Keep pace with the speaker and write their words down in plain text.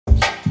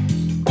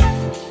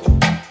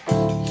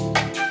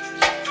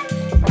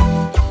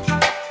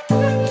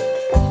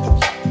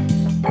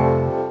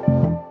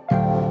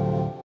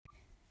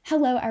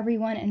Hello,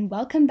 everyone, and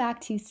welcome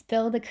back to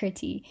Spill the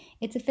Critty.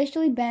 It's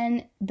officially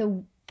been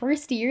the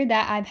first year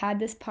that I've had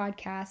this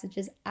podcast, which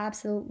is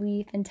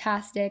absolutely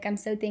fantastic. I'm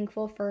so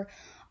thankful for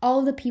all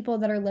of the people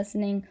that are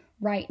listening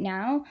right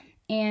now.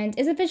 And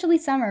it's officially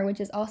summer, which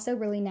is also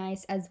really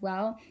nice as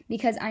well,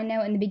 because I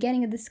know in the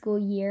beginning of the school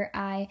year,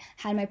 I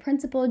had my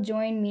principal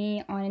join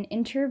me on an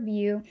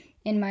interview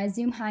in my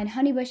Zoom High and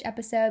Honeybush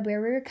episode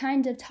where we were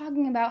kind of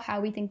talking about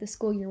how we think the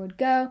school year would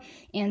go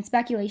and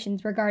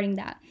speculations regarding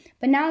that.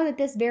 But now that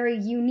this very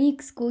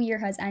unique school year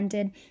has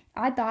ended,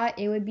 I thought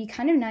it would be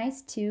kind of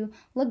nice to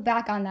look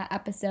back on that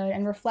episode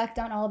and reflect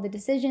on all of the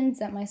decisions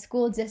that my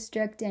school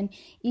district and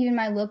even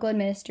my local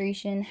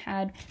administration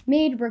had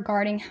made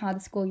regarding how the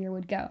school year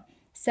would go.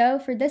 So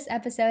for this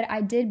episode, I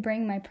did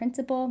bring my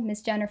principal,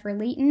 Miss Jennifer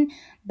Layton,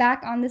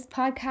 back on this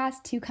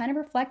podcast to kind of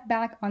reflect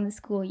back on the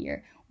school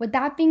year. With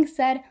that being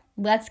said,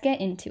 let's get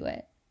into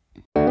it.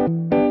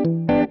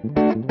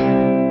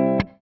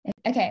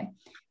 Okay,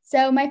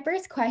 so my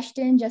first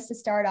question, just to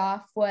start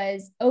off,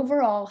 was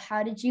overall,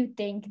 how did you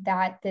think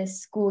that this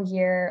school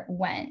year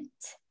went?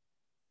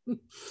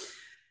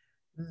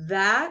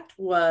 That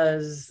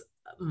was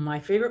my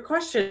favorite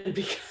question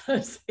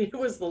because it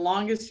was the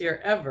longest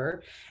year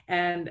ever.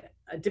 And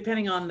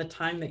depending on the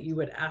time that you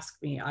would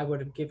ask me, I would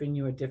have given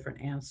you a different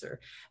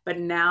answer. But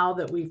now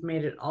that we've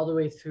made it all the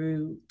way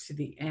through to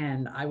the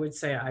end, I would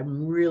say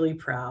I'm really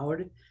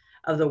proud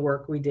of the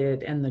work we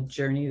did and the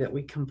journey that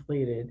we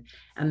completed.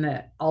 And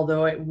that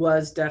although it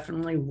was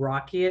definitely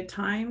rocky at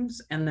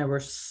times, and there were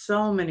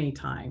so many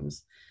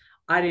times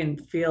I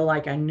didn't feel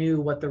like I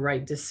knew what the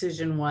right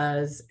decision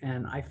was,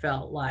 and I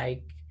felt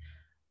like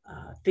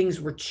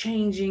things were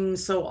changing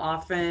so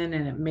often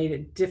and it made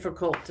it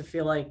difficult to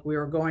feel like we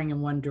were going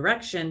in one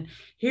direction.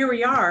 Here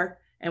we are,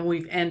 and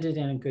we've ended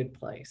in a good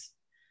place.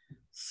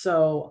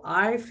 So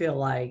I feel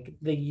like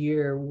the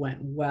year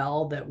went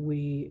well, that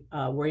we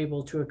were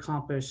able to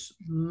accomplish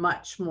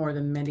much more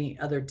than many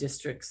other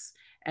districts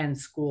and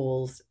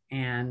schools.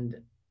 And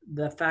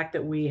the fact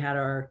that we had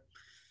our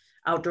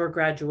outdoor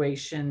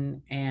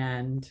graduation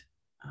and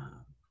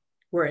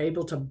were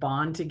able to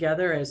bond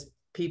together as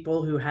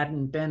people who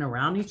hadn't been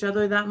around each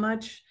other that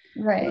much.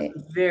 Right.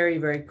 Was a very,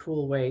 very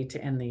cool way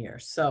to end the year.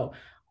 So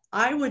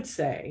I would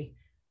say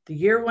the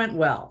year went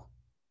well.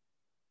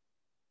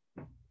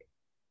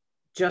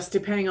 Just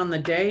depending on the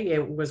day,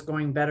 it was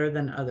going better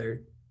than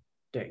other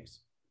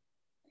days.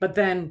 But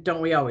then don't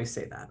we always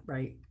say that,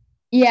 right?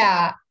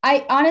 Yeah,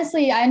 I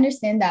honestly, I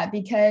understand that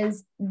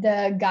because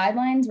the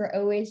guidelines were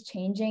always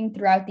changing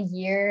throughout the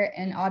year.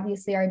 And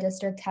obviously, our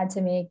district had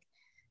to make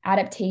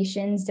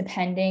adaptations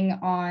depending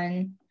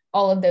on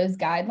all of those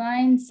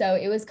guidelines. So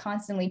it was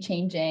constantly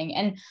changing.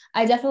 And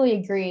I definitely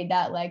agree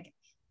that, like,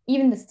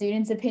 even the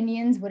students'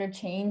 opinions would have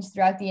changed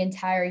throughout the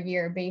entire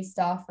year based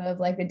off of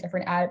like the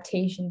different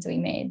adaptations we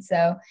made.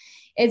 So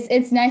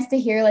it's nice to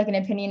hear like an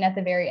opinion at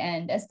the very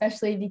end,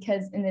 especially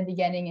because in the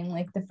beginning, in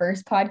like the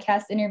first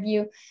podcast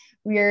interview,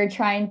 we were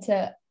trying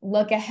to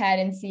look ahead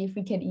and see if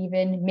we could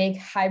even make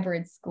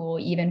hybrid school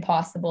even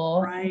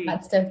possible. Right.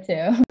 That stuff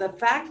too.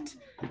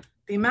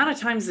 The amount of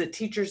times that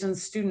teachers and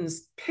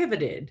students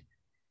pivoted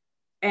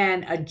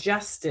and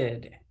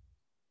adjusted,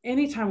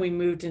 anytime we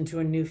moved into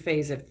a new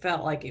phase, it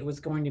felt like it was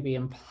going to be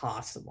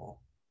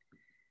impossible.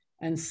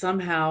 And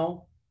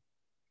somehow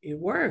it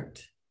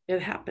worked.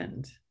 It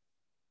happened.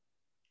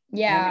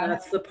 Yeah. And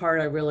that's the part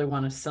I really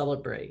want to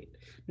celebrate.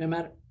 No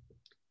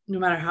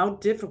matter how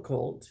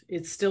difficult,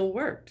 it still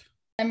worked.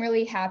 I'm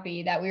really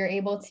happy that we were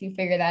able to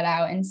figure that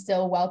out and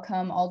still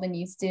welcome all the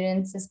new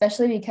students,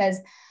 especially because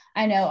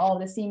I know all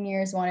the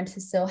seniors wanted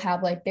to still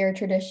have like their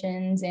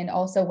traditions and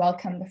also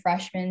welcome the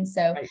freshmen.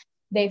 So Right.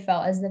 They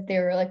felt as if they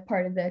were like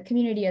part of the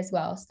community as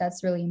well. So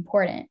that's really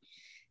important.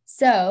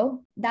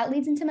 So that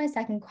leads into my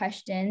second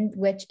question,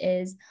 which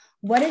is,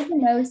 what is the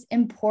most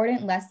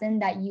important lesson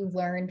that you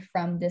learned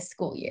from this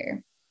school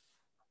year?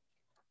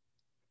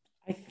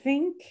 I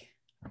think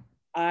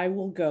I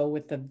will go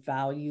with the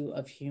value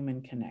of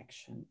human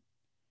connection.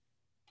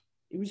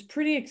 It was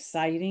pretty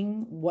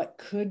exciting what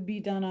could be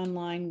done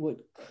online, what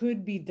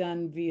could be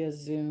done via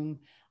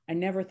Zoom. I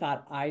never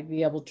thought I'd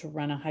be able to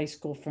run a high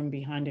school from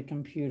behind a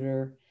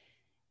computer.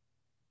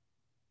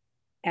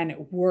 And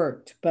it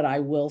worked, but I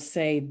will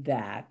say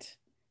that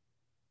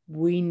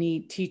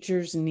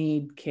teachers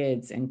need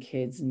kids and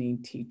kids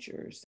need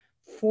teachers.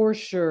 For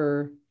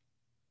sure,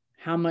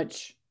 how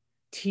much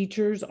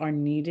teachers are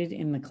needed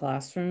in the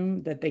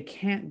classroom, that they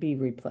can't be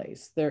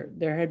replaced.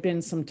 There had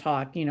been some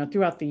talk,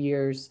 throughout the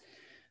years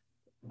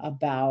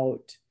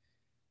about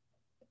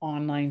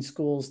online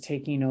schools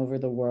taking over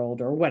the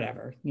world or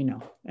whatever,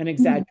 an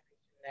exaggeration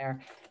there,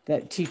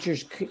 that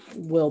teachers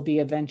will be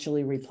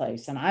eventually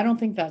replaced. And I don't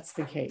think that's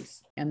the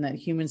case, and that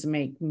humans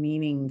make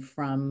meaning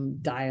from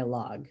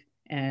dialogue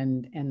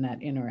and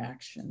that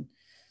interaction.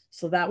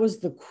 So that was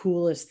the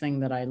coolest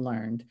thing that I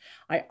learned.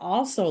 I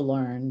also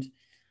learned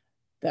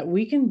that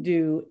we can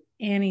do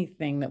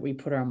anything that we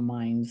put our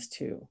minds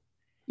to.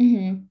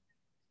 Mm-hmm.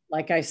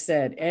 Like I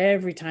said,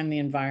 every time the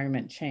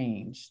environment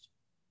changed,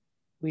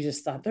 we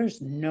just thought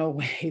there's no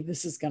way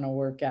this is going to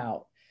work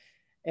out.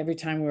 Every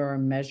time we were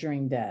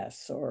measuring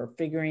desks or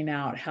figuring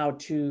out how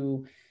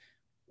to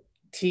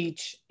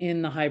teach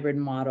in the hybrid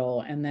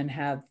model, and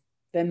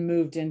then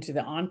moved into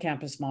the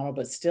on-campus model,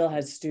 but still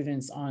had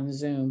students on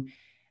Zoom.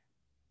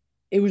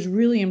 It was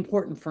really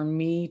important for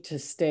me to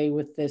stay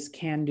with this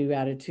can-do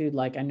attitude.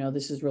 Like, I know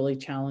this is really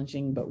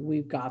challenging, but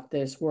we've got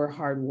this. We're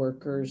hard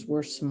workers.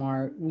 We're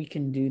smart. We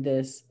can do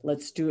this.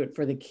 Let's do it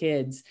for the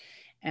kids.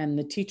 And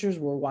the teachers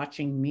were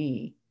watching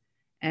me.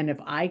 And if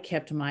I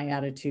kept my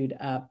attitude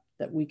up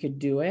that we could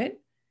do it,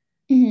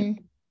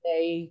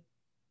 they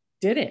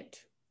did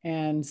it.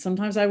 And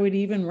sometimes I would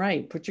even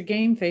write, put your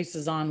game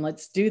faces on,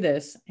 let's do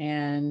this.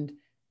 And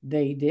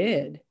they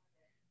did.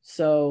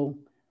 So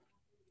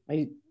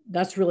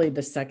that's really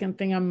the second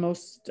thing I'm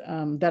most,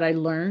 that I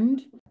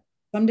learned.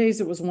 Some days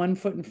it was one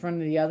foot in front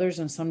of the others,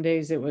 and some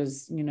days it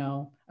was,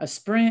 a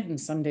sprint, and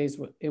some days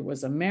it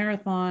was a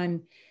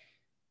marathon.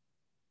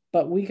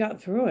 But we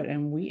got through it,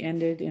 and we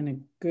ended in a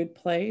good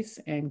place,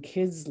 and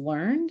kids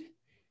learned.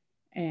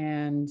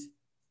 And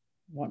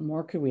what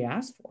more could we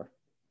ask for?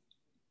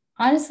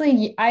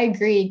 Honestly, I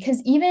agree.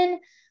 Because even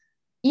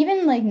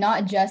like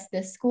not just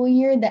this school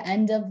year, the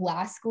end of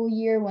last school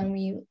year when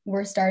we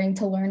were starting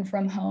to learn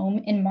from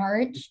home in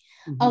March,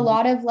 a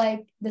lot of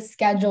like the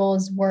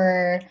schedules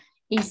were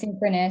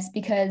asynchronous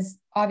because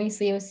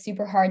obviously it was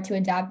super hard to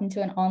adapt into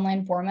an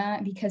online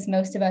format because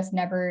most of us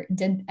never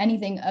did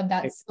anything of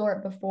that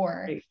sort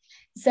before. Right.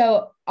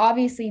 So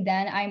obviously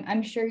then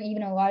I'm sure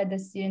even a lot of the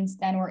students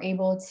then were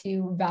able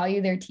to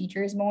value their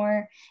teachers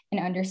more and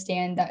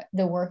understand that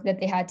the work that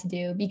they had to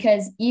do,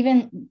 because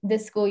even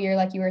this school year,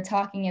 like you were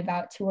talking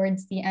about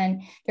towards the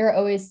end, there were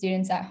always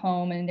students at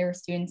home and there were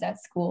students at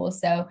school.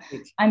 So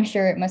I'm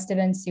sure it must have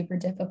been super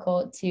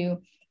difficult to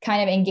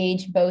kind of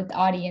engage both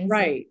audiences.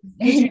 Right.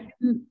 you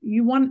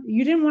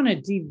didn't want to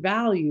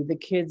devalue the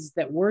kids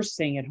that were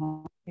staying at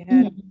home. They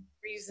had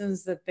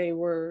reasons that they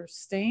were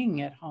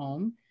staying at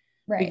home.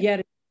 Right. But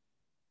yet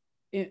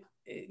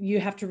you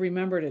have to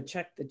remember to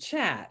check the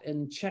chat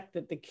and check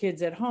that the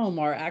kids at home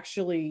are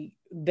actually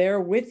there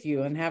with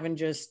you and haven't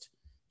just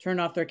turned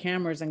off their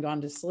cameras and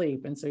gone to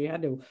sleep. And so you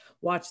had to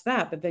watch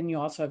that. But then you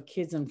also have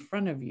kids in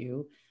front of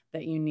you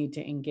that you need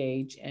to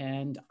engage.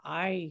 And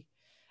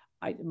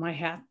my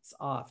hat's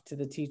off to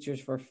the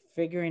teachers for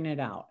figuring it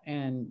out.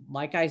 And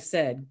like I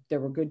said, there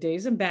were good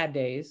days and bad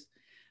days,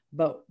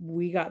 but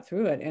we got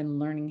through it and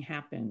learning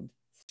happened.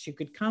 You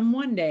could come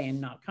one day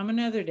and not come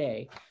another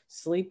day,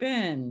 sleep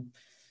in,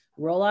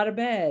 roll out of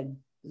bed,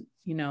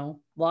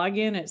 log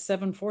in at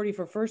 7:40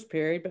 for first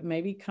period, but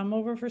maybe come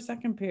over for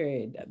second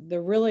period.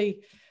 There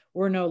really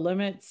were no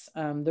limits.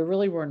 There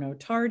really were no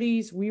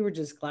tardies. We were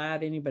just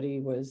glad anybody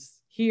was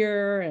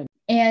here.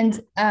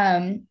 And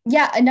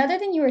another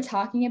thing you were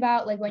talking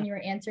about, like when you were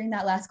answering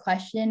that last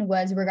question,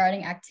 was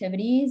regarding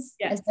activities,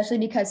 especially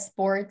because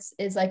sports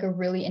is like a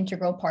really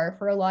integral part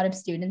for a lot of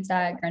students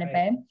at Granite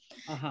Bay.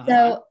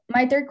 So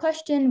my third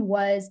question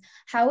was,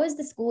 how is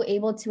the school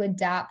able to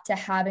adapt to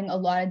having a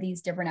lot of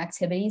these different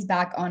activities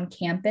back on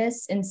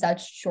campus in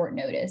such short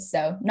notice?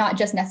 So not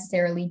just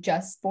necessarily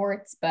just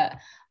sports, but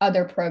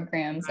other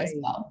programs as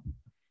well.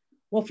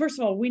 Well, first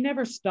of all, we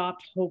never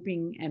stopped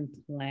hoping and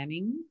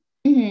planning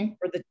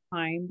for the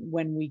time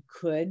when we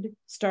could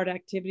start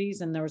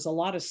activities. And there was a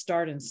lot of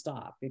start and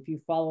stop. If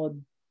you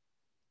followed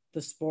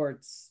the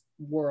sports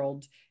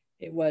world,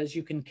 it was,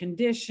 you can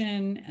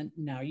condition and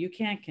now you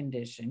can't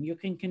condition. You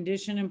can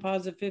condition and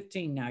pause at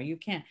 15. Now you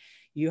can't.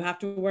 You have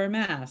to wear a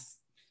mask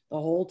the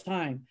whole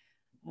time.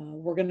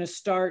 We're going to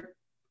start.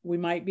 We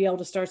might be able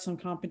to start some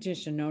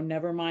competition. No,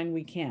 never mind.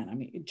 We can't. I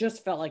mean, it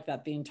just felt like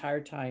that the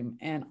entire time.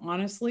 And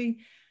honestly,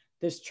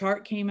 this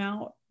chart came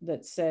out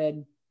that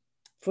said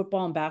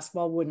football and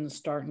basketball wouldn't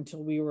start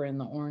until we were in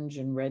the orange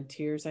and red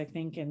tiers, I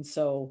think. And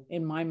so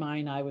in my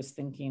mind, I was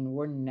thinking,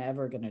 we're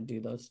never going to do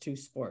those two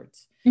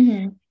sports.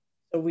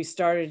 So we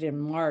started in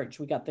March.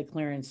 We got the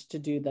clearance to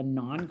do the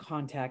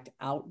non-contact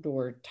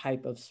outdoor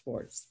type of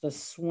sports, the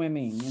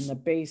swimming and the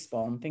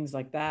baseball and things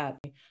like that.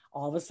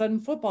 All of a sudden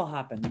football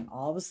happened, and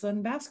all of a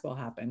sudden basketball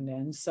happened.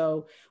 And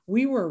so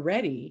we were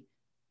ready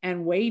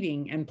and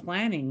waiting and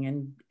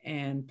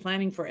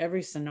planning for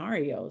every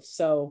scenario.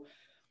 So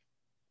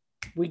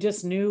we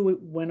just knew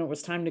when it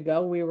was time to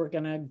go, we were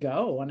going to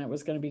go, and it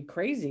was going to be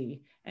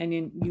crazy. And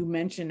you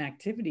mentioned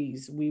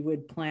activities. We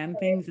would plan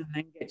things and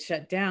then get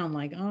shut down.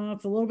 Like, oh,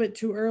 it's a little bit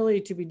too early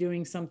to be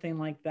doing something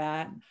like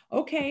that.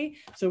 Okay.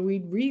 So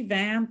we'd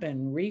revamp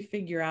and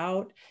refigure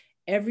out.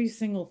 Every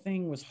single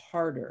thing was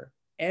harder.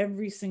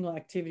 Every single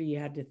activity you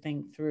had to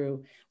think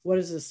through. What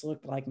does this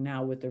look like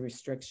now with the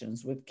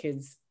restrictions, with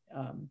kids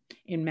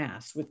in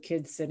mass, with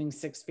kids sitting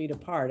 6 feet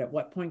apart? At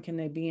what point can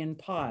they be in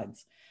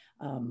pods?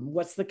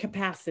 What's the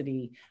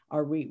capacity?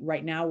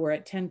 Right now we're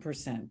at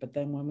 10%, but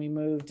then when we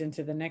moved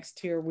into the next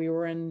tier, we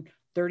were in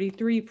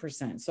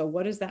 33%. So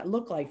what does that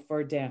look like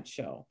for a dance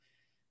show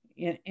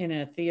in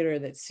a theater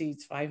that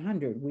seats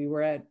 500? We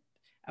were at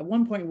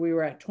one point we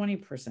were at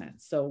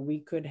 20%. So we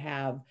could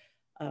have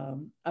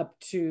up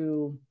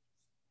to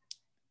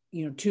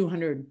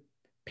 200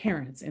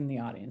 parents in the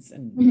audience.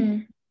 And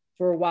Mhm.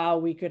 for a while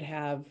we could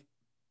have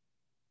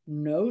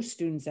no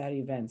students at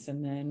events,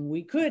 and then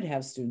we could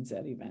have students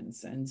at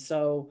events. And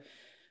so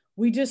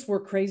we just were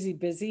crazy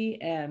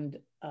busy and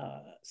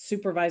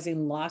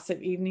supervising lots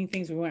of evening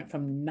things. We went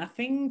from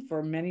nothing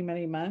for many,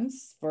 many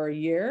months, for a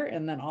year,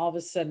 and then all of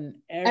a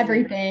sudden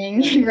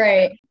Everything.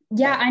 Right.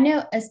 Yeah, So I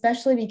know,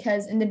 especially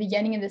because in the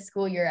beginning of the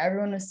school year,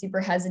 everyone was super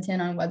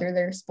hesitant on whether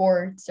their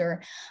sports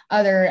or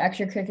other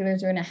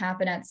extracurriculars were going to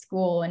happen at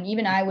school. And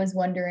even I was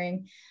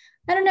wondering,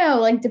 I don't know,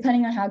 like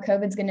depending on how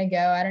COVID's going to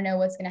go, I don't know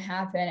what's going to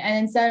happen. And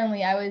then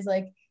suddenly I was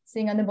like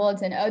seeing on the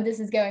bulletin, oh, this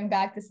is going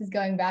back, this is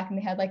going back. And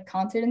they had like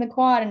concert in the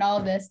quad and all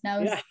of this. And I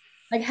was yeah.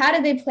 like, how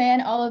did they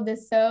plan all of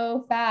this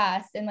so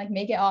fast and like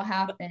make it all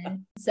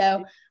happen?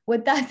 So,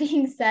 with that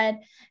being said,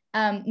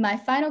 my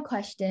final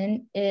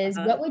question is,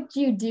 Uh-huh. what would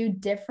you do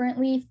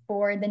differently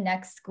for the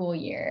next school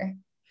year?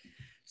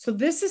 So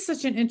this is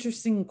such an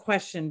interesting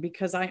question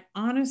because I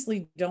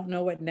honestly don't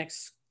know what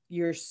next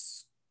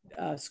year's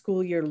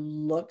school year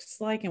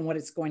looks like and what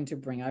it's going to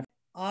bring.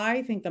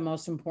 I think the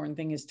most important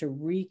thing is to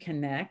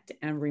reconnect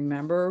and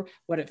remember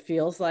what it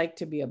feels like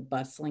to be a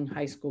bustling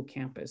high school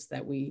campus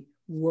that we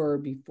were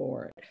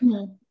before.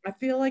 Mhm. I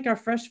feel like our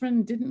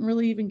freshmen didn't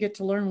really even get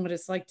to learn what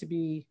it's like to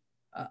be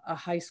a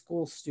high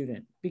school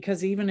student,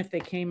 because even if they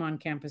came on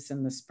campus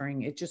in the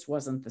spring, it just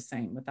wasn't the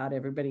same without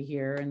everybody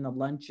here and the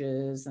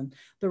lunches and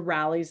the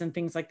rallies and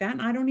things like that.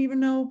 And I don't even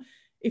know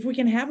if we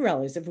can have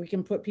rallies, if we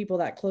can put people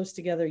that close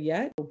together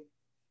yet.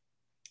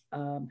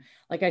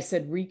 Like I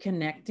said,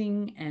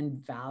 reconnecting and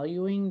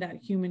valuing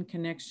that human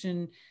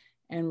connection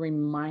and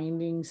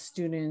reminding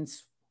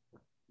students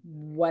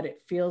what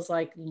it feels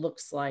like,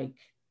 looks like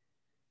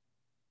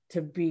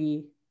to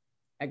be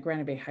at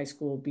Granite Bay High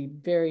School will be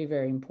very,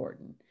 very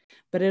important.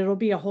 But it'll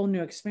be a whole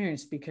new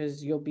experience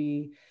because you'll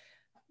be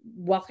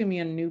welcoming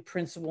a new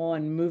principal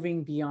and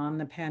moving beyond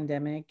the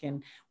pandemic.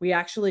 And we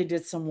actually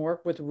did some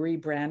work with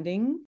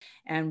rebranding,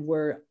 and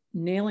we're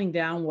nailing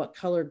down what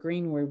color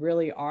green we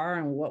really are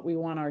and what we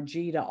want our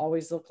G to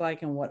always look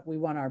like and what we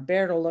want our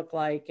bear to look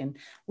like. And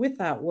with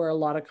that were a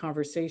lot of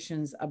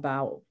conversations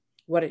about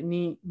what it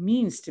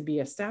means to be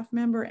a staff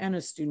member and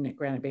a student at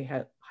Granite Bay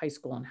High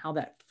School and how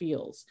that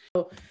feels.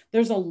 So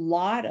there's a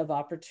lot of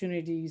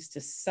opportunities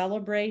to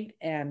celebrate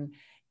and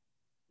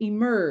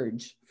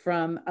emerge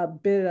from a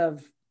bit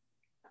of,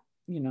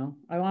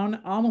 I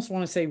almost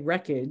want to say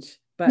wreckage,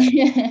 but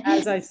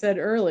as I said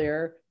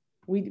earlier,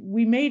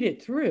 we made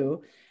it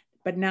through,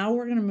 but now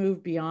we're going to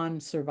move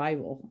beyond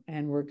survival,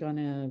 and we're going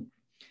to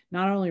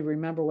not only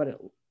remember what it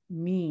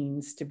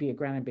means to be a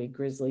Granite Bay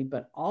Grizzly,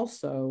 but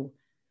also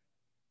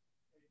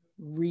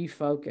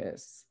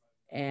refocus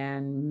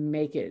and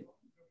make it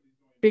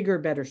bigger,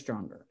 better,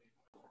 stronger.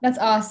 That's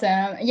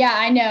awesome. Yeah,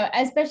 I know,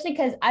 especially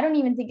because I don't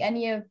even think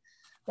any of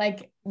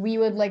we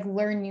would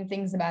learn new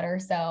things about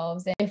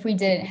ourselves if we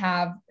didn't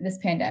have this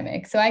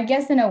pandemic. So I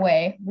guess in a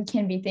way we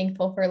can be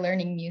thankful for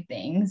learning new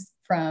things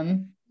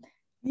from.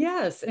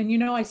 Yes.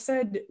 And I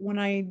said when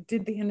I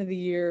did the end of the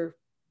year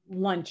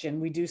luncheon,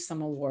 we do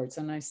some awards,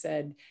 and I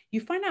said, you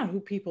find out who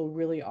people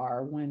really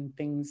are when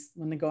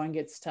the going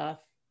gets tough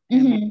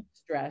and when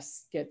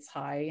stress gets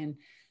high. And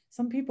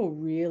some people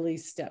really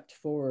stepped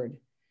forward.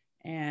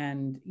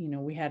 And,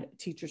 we had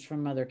teachers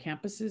from other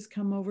campuses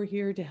come over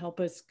here to help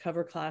us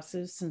cover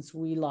classes, since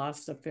we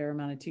lost a fair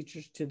amount of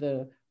teachers to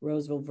the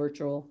Roseville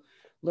Virtual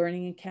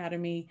Learning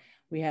Academy.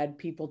 We had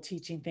people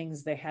teaching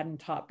things they hadn't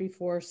taught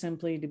before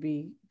simply to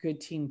be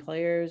good team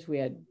players. We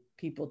had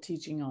people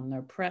teaching on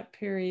their prep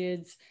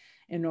periods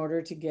in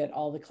order to get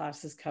all the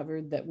classes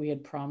covered that we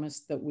had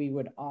promised that we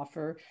would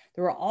offer.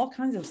 There were all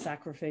kinds of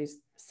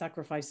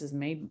sacrifices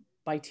made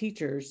by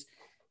teachers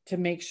to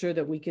make sure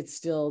that we could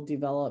still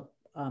develop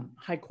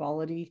high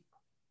quality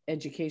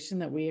education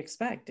that we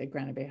expect at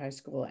Granite Bay High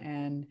School.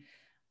 And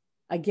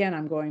again,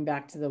 I'm going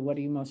back to the what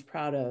are you most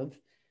proud of?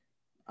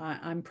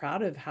 I'm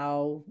proud of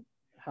how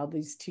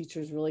these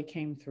teachers really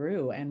came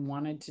through and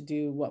wanted to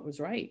do what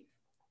was right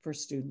for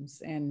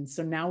students. And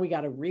so now we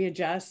got to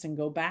readjust and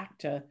go back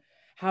to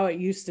how it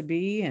used to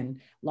be,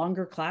 and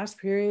longer class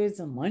periods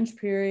and lunch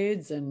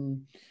periods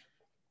and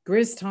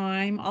Grizz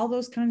time, all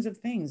those kinds of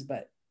things.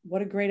 But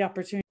what a great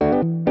opportunity.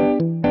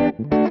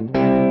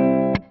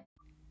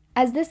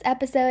 As this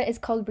episode is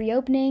called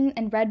Reopening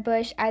and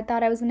Redbush, I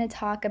thought I was going to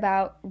talk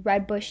about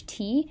Redbush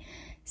tea.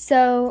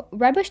 So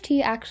Redbush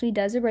tea actually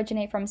does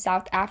originate from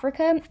South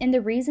Africa, and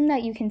the reason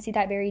that you can see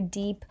that very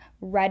deep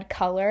red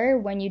color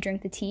when you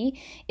drink the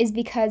tea is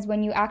because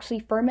when you actually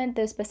ferment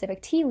those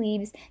specific tea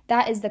leaves,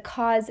 that is the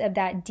cause of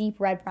that deep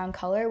red brown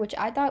color, which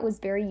I thought was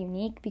very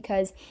unique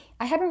because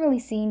I haven't really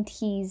seen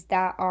teas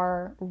that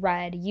are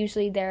red.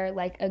 Usually they're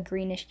like a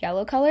greenish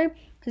yellow color,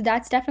 so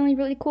that's definitely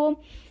really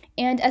cool.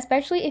 And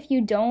especially if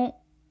you don't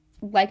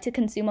like to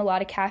consume a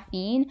lot of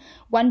caffeine,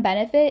 one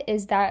benefit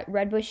is that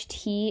Redbush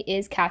tea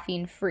is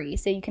caffeine free.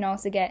 So you can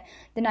also get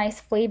the nice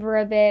flavor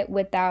of it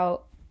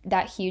without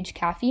that huge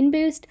caffeine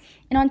boost.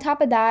 And on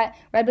top of that,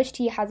 Redbush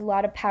tea has a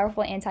lot of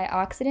powerful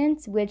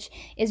antioxidants, which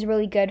is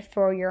really good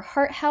for your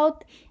heart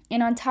health.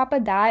 And on top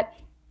of that,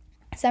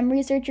 Some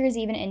researchers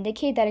even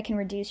indicate that it can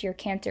reduce your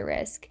cancer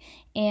risk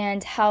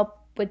and help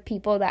with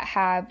people that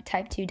have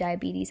type 2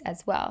 diabetes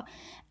as well.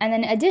 And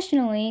then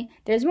additionally,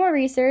 there's more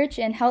research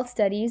and health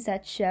studies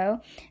that show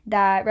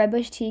that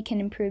redbush tea can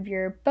improve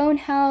your bone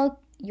health,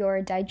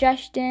 your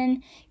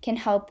digestion, can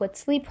help with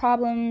sleep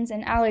problems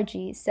and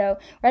allergies. So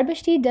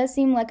redbush tea does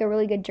seem like a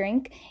really good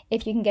drink.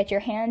 If you can get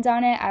your hands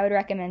on it, I would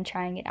recommend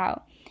trying it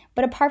out.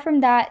 But apart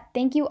from that,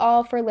 thank you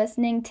all for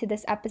listening to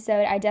this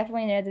episode. I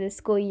definitely know that the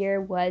school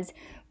year was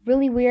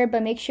really weird,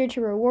 but make sure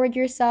to reward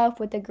yourself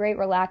with a great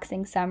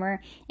relaxing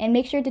summer, and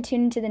make sure to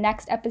tune into the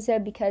next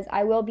episode because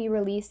I will be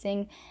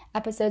releasing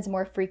episodes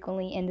more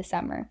frequently in the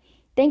summer.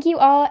 Thank you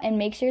all, and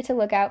make sure to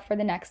look out for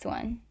the next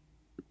one.